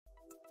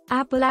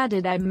Apple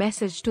added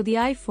iMessage to the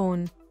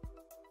iPhone.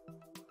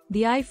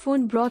 The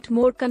iPhone brought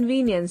more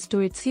convenience to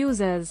its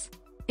users.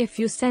 If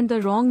you send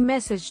the wrong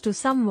message to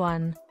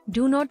someone,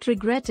 do not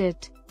regret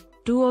it.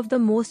 Two of the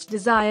most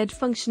desired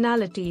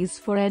functionalities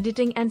for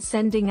editing and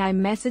sending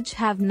iMessage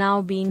have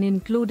now been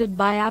included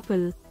by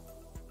Apple.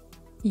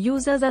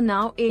 Users are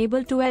now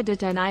able to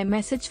edit an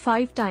iMessage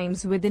 5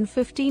 times within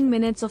 15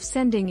 minutes of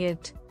sending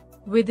it.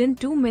 Within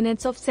 2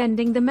 minutes of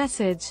sending the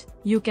message,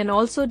 you can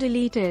also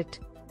delete it.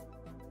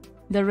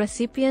 The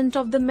recipient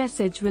of the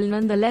message will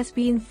nonetheless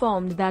be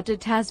informed that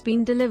it has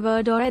been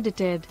delivered or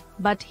edited,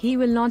 but he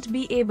will not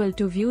be able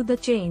to view the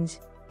change.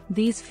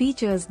 These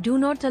features do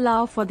not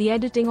allow for the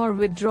editing or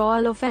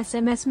withdrawal of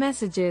SMS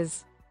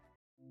messages.